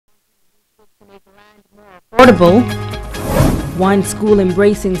make land more affordable, one school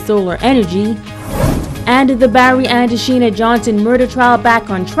embracing solar energy, and the Barry and Sheena Johnson murder trial back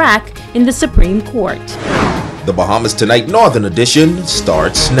on track in the Supreme Court. The Bahamas Tonight Northern Edition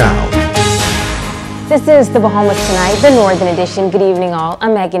starts now. This is the Bahamas Tonight, the Northern Edition. Good evening all.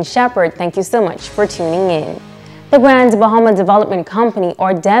 I'm Megan Shepard. Thank you so much for tuning in. The Grand Bahama Development Company,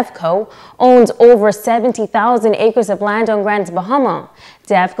 or DEVCO, owns over 70,000 acres of land on Grand Bahama.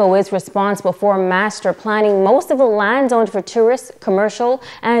 DEVCO is responsible for master planning most of the land zoned for tourist, commercial,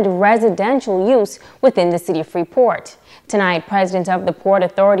 and residential use within the city of Freeport. Tonight, President of the Port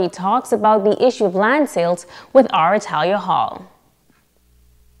Authority talks about the issue of land sales with our Talia Hall.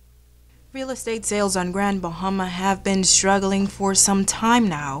 Real estate sales on Grand Bahama have been struggling for some time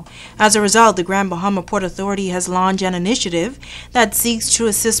now. As a result, the Grand Bahama Port Authority has launched an initiative that seeks to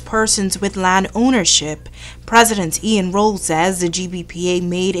assist persons with land ownership. President Ian Roll says the GBPA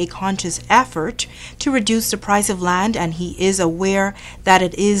made a conscious effort to reduce the price of land, and he is aware that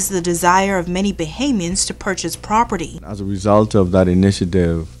it is the desire of many Bahamians to purchase property. As a result of that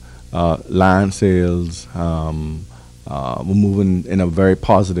initiative, land sales we're moving in a very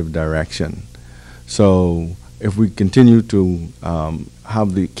direction. So if we continue to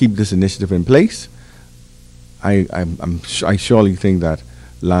keep this initiative in place, I surely think that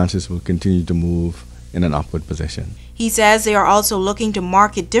land sales will continue to move in an upward position. He says they are also looking to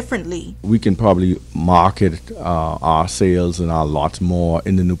market differently. We can probably market our sales and our lots more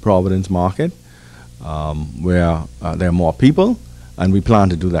in the New Providence market, where there are more people, and we plan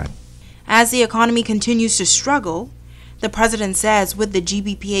to do that. As the economy continues to struggle, the president says with the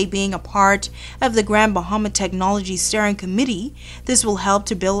GBPA being a part of the Grand Bahama Technology Steering Committee, this will help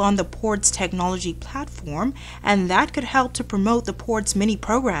to build on the port's technology platform, and that could help to promote the port's many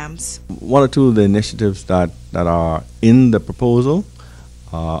programs. One or two of the initiatives that are in the proposal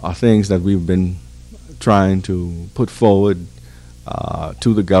are things that we've been trying to put forward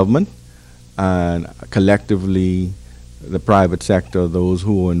to the government, and collectively the private sector, those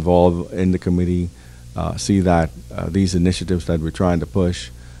who are involved in the committee, see that these initiatives that we're trying to push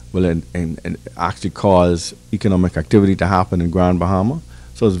will actually cause economic activity to happen in Grand Bahama.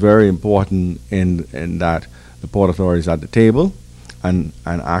 So it's very important in that the Port Authority is at the table and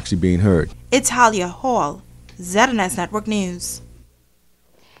actually being heard. It's Talia Hall, ZNS Network News.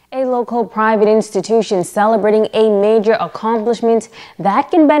 A local private institution celebrating a major accomplishment that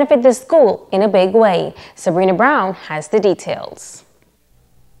can benefit the school in a big way. Sabrina Brown has the details.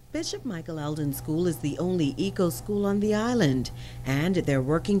 Bishop Michael Eldon School is the only eco school on the island, and they're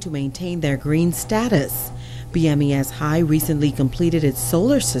working to maintain their green status. BMES High recently completed its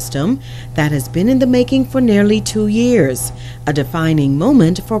solar system that has been in the making for nearly 2 years, a defining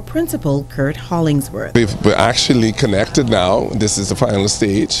moment for Principal Kurt Hollingsworth. We're actually connected now. This is the final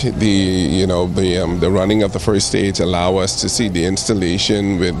stage. The running of the first stage allow us to see the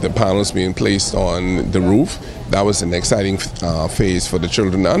installation with the panels being placed on the roof. That was an exciting phase for the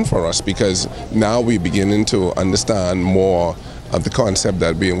children and for us, because now we're beginning to understand more of the concept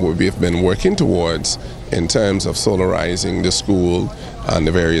that we've been working towards in terms of solarizing the school and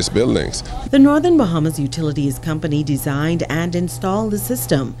the various buildings. The Northern Bahamas Utilities Company designed and installed the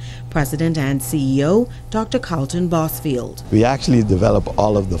system. President and CEO, Dr. Carlton Bosfield. We actually developed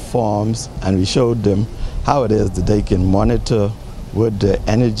all of the forms, and we showed them how it is that they can monitor what the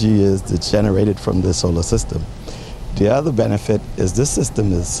energy is that's generated from the solar system. The other benefit is this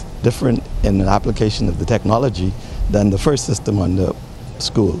system is different in an application of the technology than the first system on the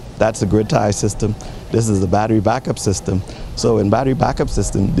school. That's a grid tie system. This is the battery backup system. So in battery backup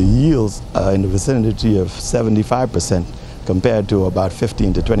system, the yields are in the vicinity of 75% compared to about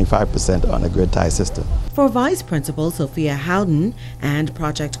 15 to 25% on a grid tie system. For Vice Principal Sophia Howden and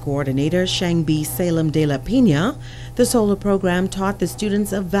Project Coordinator Shangbi Salem de la Pina, the solar program taught the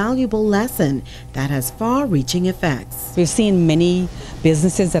students a valuable lesson that has far-reaching effects. We've seen many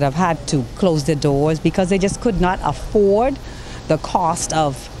businesses that have had to close their doors because they just could not afford the cost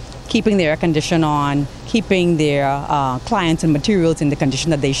of keeping their air conditioner on, keeping their clients and materials in the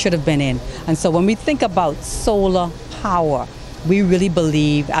condition that they should have been in. And so when we think about solar power, we really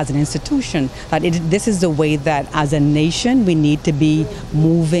believe as an institution that this is the way that as a nation we need to be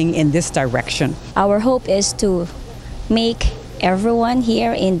moving in this direction. Our hope is to make everyone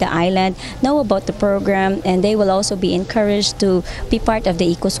here in the island know about the program, and they will also be encouraged to be part of the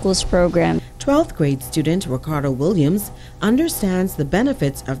Eco Schools program. 12th grade student Ricardo Williams understands the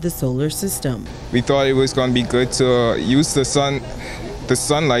benefits of the solar system. We thought it was going to be good to use the sun the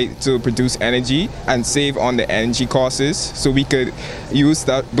sunlight to produce energy and save on the energy costs, so we could use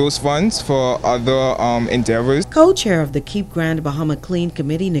those funds for other endeavors. Co-chair of the Keep Grand Bahama Clean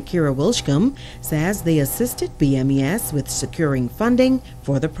Committee, Nakira Wilshcombe, says they assisted BMES with securing funding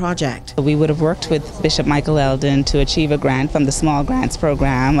for the project. We would have worked with Bishop Michael Eldon to achieve a grant from the Small Grants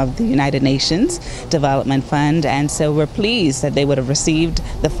Program of the United Nations Development Fund, and so we're pleased that they would have received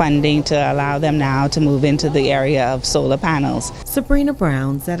the funding to allow them now to move into the area of solar panels. Sabrina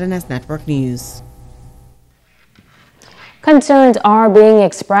Brown, ZNS Network News. Concerns are being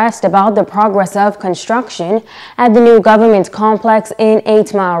expressed about the progress of construction at the new government complex in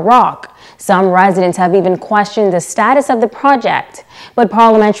 8 Mile Rock. Some residents have even questioned the status of the project. But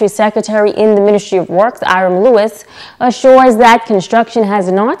Parliamentary Secretary in the Ministry of Works, Iram Lewis, assures that construction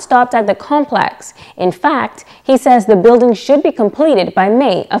has not stopped at the complex. In fact, he says the building should be completed by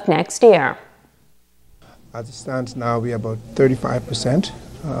May of next year. As it stands now, we are about 35%.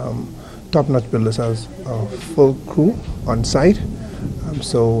 Top-notch builders have a full crew on site.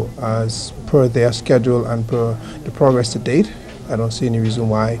 So as per their schedule and per the progress to date, I don't see any reason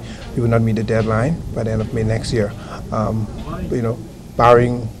why we will not meet the deadline by the end of May next year.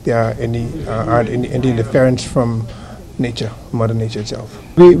 Barring there are any interference from nature, Mother Nature itself.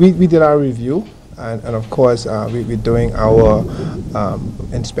 We did our review, and of course we're doing our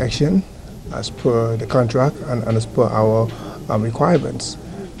inspection as per the contract and as per our requirements.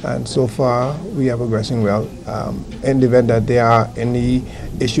 And so far, we are progressing well. In the event that there are any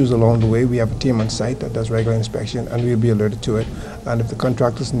issues along the way, we have a team on site that does regular inspection, and we'll be alerted to it. And if the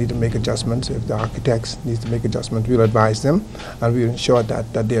contractors need to make adjustments, if the architects need to make adjustments, we'll advise them, and we'll ensure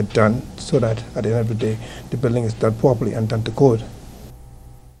that they are done so that at the end of the day, the building is done properly and done to code.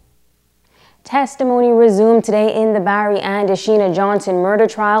 Testimony resumed today in the Barry and Sheena Johnson murder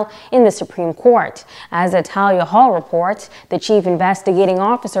trial in the Supreme Court. As Atalia Hall reports, the chief investigating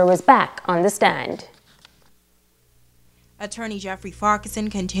officer was back on the stand. Attorney Jeffrey Farquharson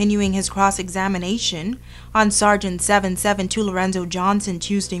continuing his cross-examination on Sergeant 772 Lorenzo Johnson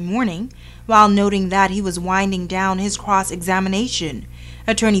Tuesday morning, while noting that he was winding down his cross-examination.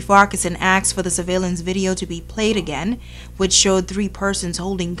 Attorney Farquharson asked for the surveillance video to be played again, which showed 3 persons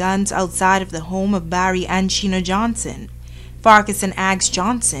holding guns outside of the home of Barry and Sheena Johnson. Farquharson asked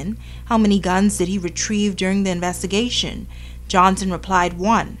Johnson how many guns did he retrieve during the investigation. Johnson replied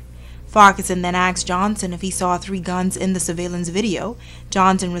 1. Farquharson then asked Johnson if he saw 3 guns in the surveillance video.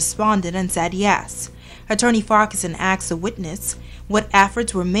 Johnson responded and said yes. Attorney Farquharson asked the witness what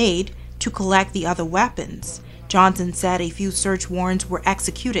efforts were made to collect the other weapons. Johnson said a few search warrants were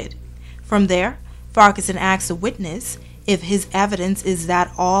executed. From there, Farquharson asked the witness if his evidence is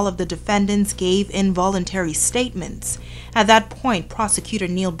that all of the defendants gave involuntary statements. At that point, prosecutor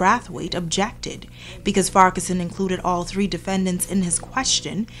Neil Brathwaite objected because Farquharson included all 3 defendants in his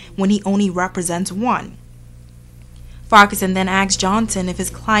question when he only represents 1. Farquharson then asked Johnson if his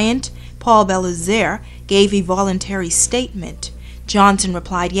client, Paul Belazer, gave a voluntary statement. Johnson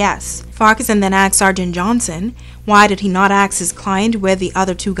replied yes. Farquharson then asked Sergeant Johnson why did he not ask his client where the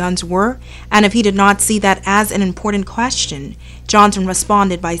other 2 guns were, and if he did not see that as an important question. Johnson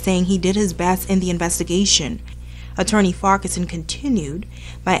responded by saying he did his best in the investigation. Attorney Farquharson continued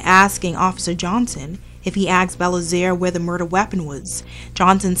by asking Officer Johnson if he asked Belazer where the murder weapon was.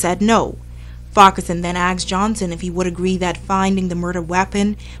 Johnson said no. Farquharson then asked Johnson if he would agree that finding the murder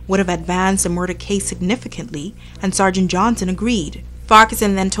weapon would have advanced the murder case significantly, and Sergeant Johnson agreed.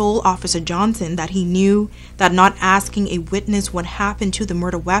 Farquharson then told Officer Johnson that he knew that not asking a witness what happened to the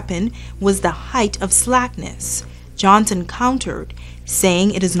murder weapon was the height of slackness. Johnson countered,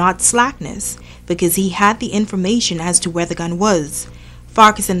 saying it is not slackness because he had the information as to where the gun was.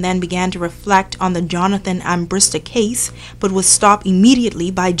 Farquharson then began to reflect on the Jonathan Ambrista case, but was stopped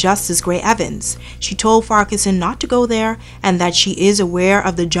immediately by Justice Gray Evans. She told Farquharson not to go there and that she is aware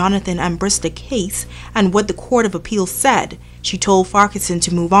of the Jonathan Ambrista case and what the Court of Appeals said. She told Farquharson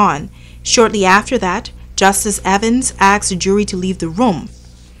to move on. Shortly after that, Justice Evans asked the jury to leave the room.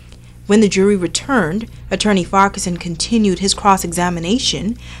 When the jury returned, Attorney Farquharson continued his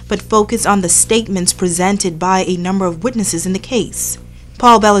cross-examination, but focused on the statements presented by a number of witnesses in the case.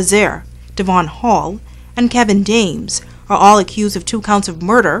 Paul Belazer, Devon Hall, and Kevin Dames are all accused of 2 counts of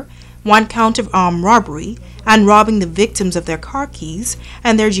murder, 1 count of armed robbery, and robbing the victims of their car keys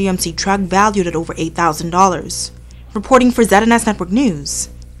and their GMC truck valued at over $8,000. Reporting for ZNS Network News,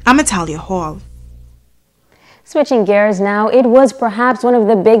 I'm Atalia Hall. Switching gears now, it was perhaps one of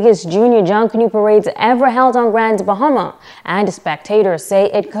the biggest junior junk canoe parades ever held on Grand Bahama, and spectators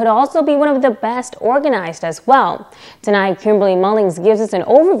say it could also be one of the best organized as well. Tonight, Kimberly Mullings gives us an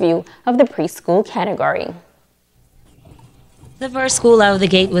overview of the preschool category. The first school out of the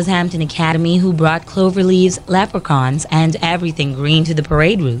gate was Hampton Academy, who brought clover leaves, leprechauns, and everything green to the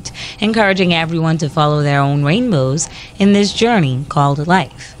parade route, encouraging everyone to follow their own rainbows in this journey called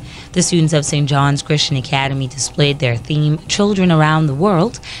life. The students of St. John's Christian Academy displayed their theme, Children Around the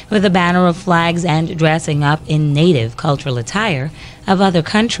World, with a banner of flags and dressing up in native cultural attire of other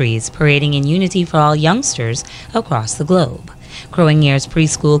countries, parading in unity for all youngsters across the globe. Growing Years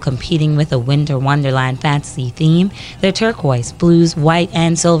Preschool competing with a Winter Wonderland fantasy theme, the turquoise, blues, white,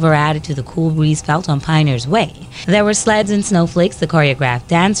 and silver added to the cool breeze felt on Pioneers Way. There were sleds and snowflakes, the choreographed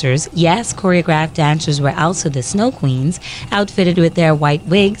dancers. Yes, choreographed dancers were also the Snow Queens, outfitted with their white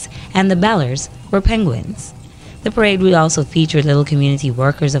wigs, and the bellers were penguins. The parade route also featured Little Community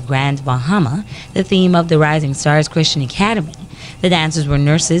Workers of Grand Bahama, the theme of the Rising Stars Christian Academy. The dancers were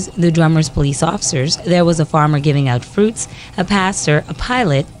nurses, the drummers police officers, there was a farmer giving out fruits, a pastor, a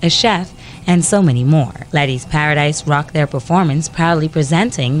pilot, a chef, and so many more. Letty's Paradise rocked their performance, proudly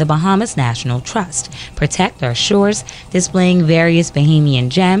presenting the Bahamas National Trust, Protect Our Shores, displaying various Bahamian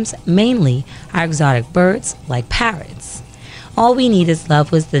gems, mainly our exotic birds like parrots. All We Need Is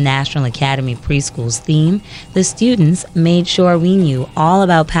Love was the National Academy Preschool's theme. The students made sure we knew all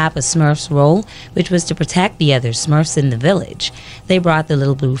about Papa Smurf's role, which was to protect the other Smurfs in the village. They brought the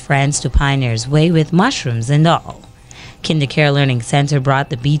Little Blue Friends to Pioneers Way with mushrooms and all. KinderCare Learning Center brought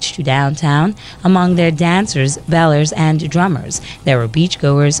the beach to downtown. Among their dancers, bellers, and drummers, there were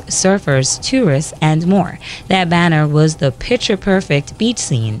beachgoers, surfers, tourists, and more. Their banner was the picture-perfect beach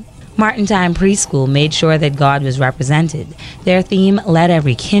scene. Martin Time Preschool made sure that God was represented. Their theme led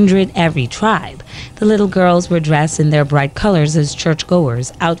every kindred, every tribe. The little girls were dressed in their bright colors as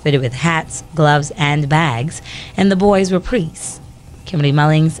churchgoers, outfitted with hats, gloves, and bags, and the boys were priests. Kimberly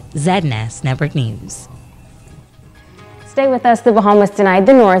Mullings, ZNS Network News. Stay with us, the Bahamas Tonight.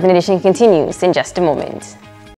 The Northern Edition continues in just a moment.